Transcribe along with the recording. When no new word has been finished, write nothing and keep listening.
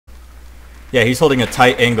Yeah, he's holding a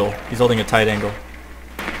tight angle. He's holding a tight angle.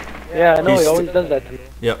 Yeah, I know, he always does that to me.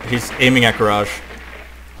 Yep, he's aiming at garage.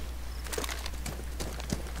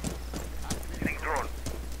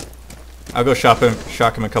 I'll go shock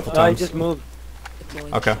him a couple I times. just moved.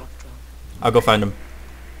 Okay. I'll go find him.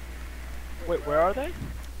 Wait, where are they?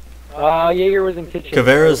 Jaeger was in kitchen.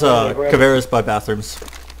 Caveira's by bathrooms.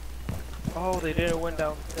 Oh, they didn't went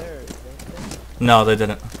downstairs. No, they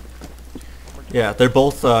didn't. Yeah, they're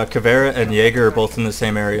both, Caveira and Jaeger are both in the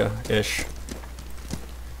same area-ish.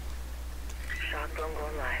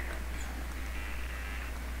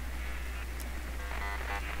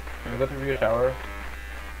 Can we go through your tower?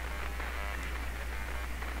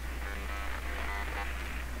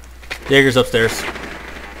 Jaeger's upstairs.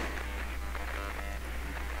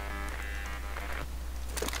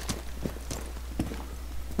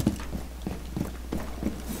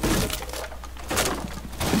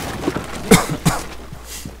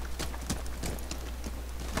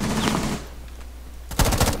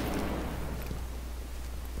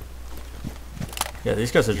 Yeah,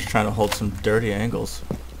 these guys are just trying to hold some dirty angles.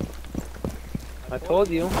 I told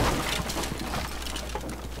you.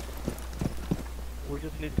 We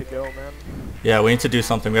just need to go, man. Yeah, we need to do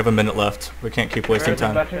something. We have a minute left. We can't keep wasting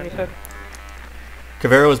time. Bathroom, you said?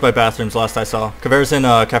 Caveira was by bathrooms last I saw. Caveira's in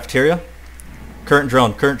cafeteria. Current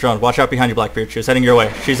drone. Watch out behind you, Blackbeard. She was heading your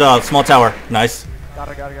way. She's small tower. Nice. Got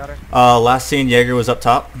her. Last seen, Jaeger was up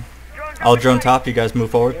top. I'll drone top. You guys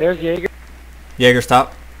move forward. There's Jaeger. Jaeger's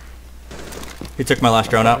top. He took my last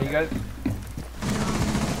drone out. You guys?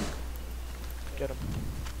 Get him.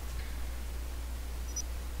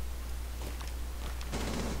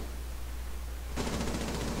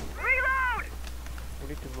 We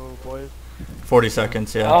need to move, boys. 40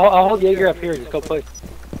 seconds, yeah. I'll hold Jaeger up here. Just go push.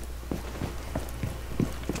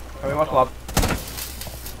 Can we watch lob?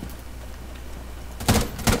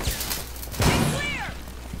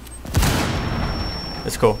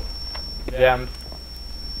 It's cool. Jammed.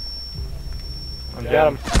 I'm Got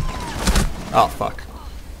jammed. him. Oh, fuck.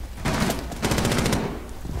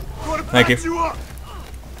 Thank you.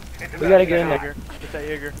 We gotta get in there. Jaeger. Get that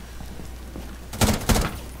Jaeger.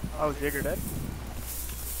 Oh, is Jaeger dead?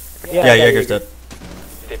 Yeah, Jaeger's dead.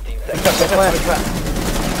 15 seconds.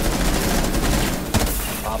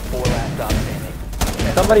 Op 4 last stop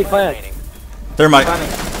standing. Somebody plant. Thermite.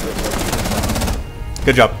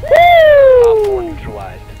 Good job. Op 4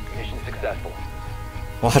 neutralized. Mission successful.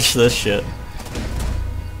 Watch this shit.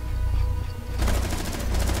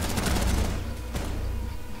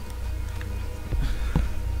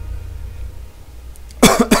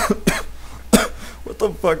 What the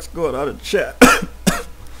fuck's going on in chat?